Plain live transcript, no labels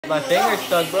My finger's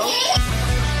stuck, bro.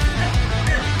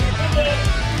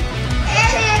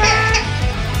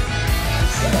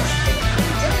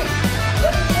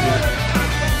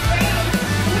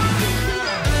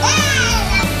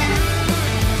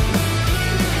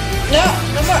 No,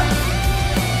 no more.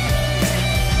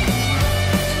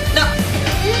 No.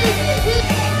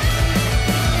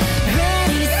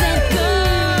 Ready, set, go.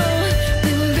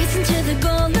 We were racing to the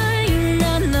goal line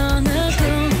not long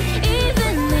ago.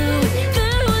 Even though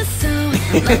there was so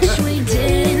much we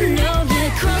didn't know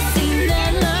yet, crossing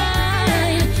that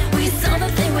line, we saw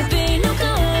that there would be no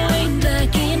going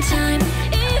back in time.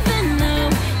 Even though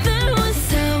there was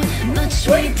so much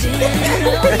we didn't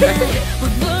know yet,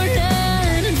 we're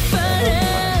burning and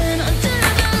fighting under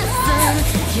the sun.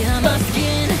 Yeah, my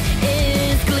skin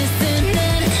is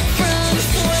glistening from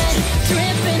sweat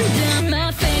dripping down my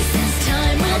face as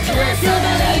time will pass. I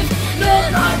believe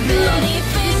there are many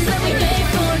things that we may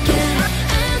forget.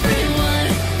 Everyone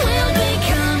will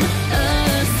become a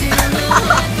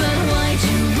silhouette, but why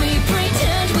do we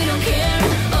pretend we don't care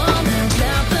all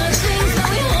about the things that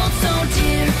we hold so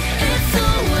dear? It's so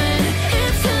when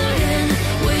it's hurting,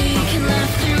 we can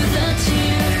laugh through the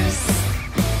tears.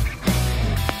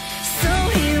 So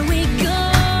here we go,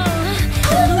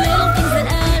 the little things that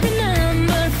I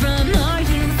remember from our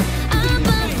youth.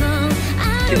 Above all,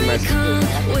 I recall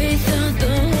without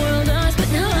the world ours, but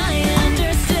now I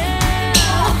understand.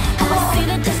 I see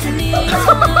that destiny is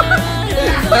far out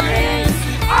of our hands.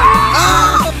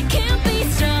 Can't be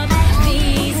stopped,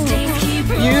 these days keep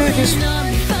rolling on,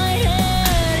 fighting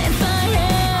and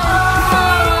fighting,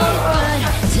 but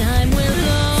time will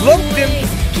always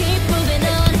keep moving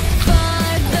on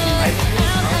farther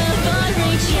out of our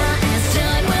reach. Yeah, as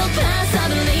time will pass, I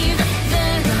believe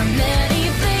there are many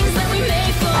things that we may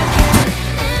forget.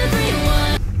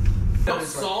 Everyone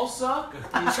Salsa?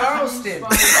 Charleston.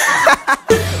 will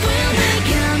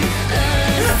become a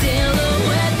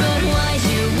silhouette, but why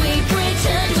do we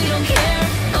pretend we don't care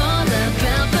all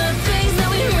about the things that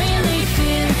we really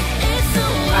fear? It's so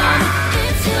when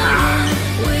it's hurting,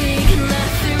 we can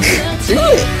laugh through the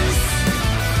tears.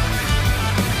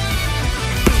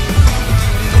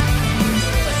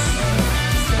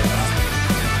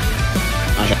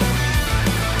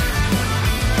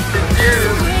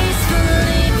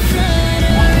 Gracefully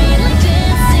fluttering like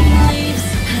dancing leaves,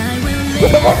 I will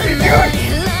live my life.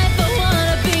 I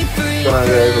wanna be free. Feel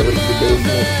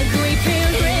the grief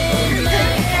here in my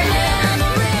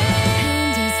memory.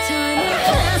 And as time will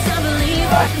pass, I believe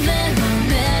there are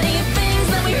many things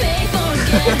that we may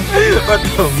forget. What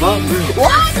the fuck?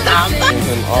 What the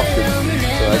fuck? They'll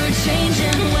never change,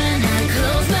 and when I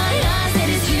close my eyes, it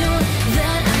is you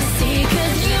that I see,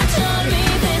 'cause you taught me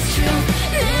this truth.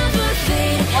 Never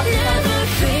fade, never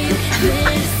fade.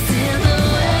 This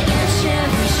silhouette, you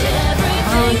cherish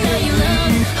everything that you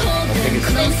love. Hold them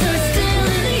closer still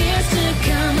in the years to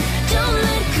come. Don't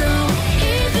let go,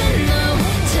 even though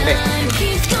time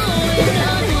keeps going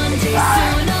on. One day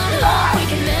soon, our love we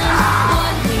can mend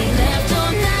what we left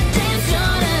on that dance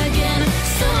floor again.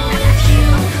 So with you,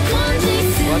 one day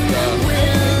soon,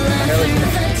 we'll laugh through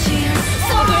the tears.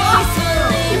 So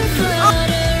gracefully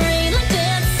fluttering like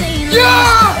dancing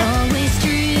leaves. Always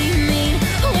dreaming,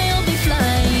 we'll be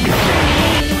flying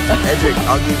free. Edric,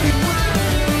 I'll give you.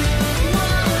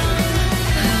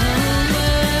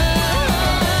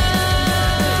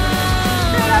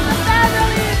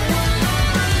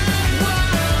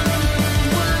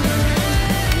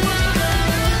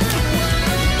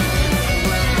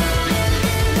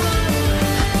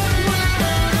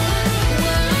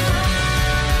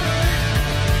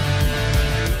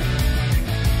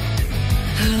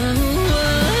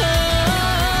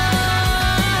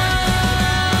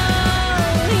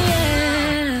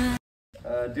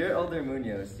 Dear Elder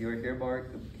Munoz, you are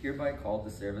hereby called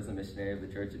to serve as a missionary of the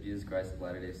Church of Jesus Christ of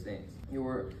Latter-day Saints. You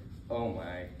were, oh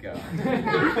my God.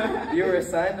 You were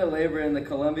assigned to labor in the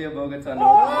Colombia-Bogota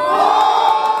North.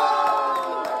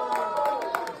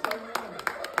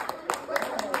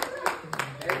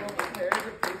 They will prepare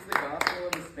to preach the gospel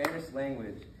in the Spanish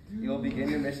language. You will begin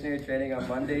your missionary training on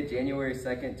Monday, January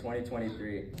 2nd,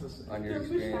 2023. On your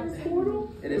experience,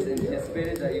 it is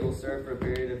anticipated that you will serve for a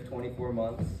period of 24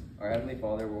 months. Our Heavenly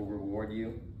Father will reward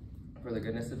you for the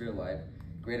goodness of your life,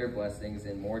 greater blessings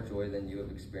and more joy than you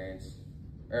have experienced,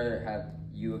 or have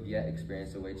yet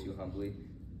experienced awaits you humbly,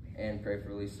 and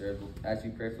prayerfully serve as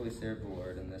you prayerfully serve the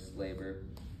Lord in this labor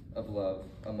of love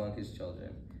among His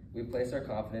children. We place our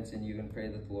confidence in you and pray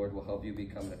that the Lord will help you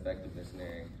become an effective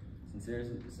missionary.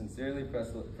 Sincerely,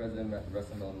 President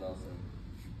Russell Nelson.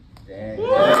 Dang.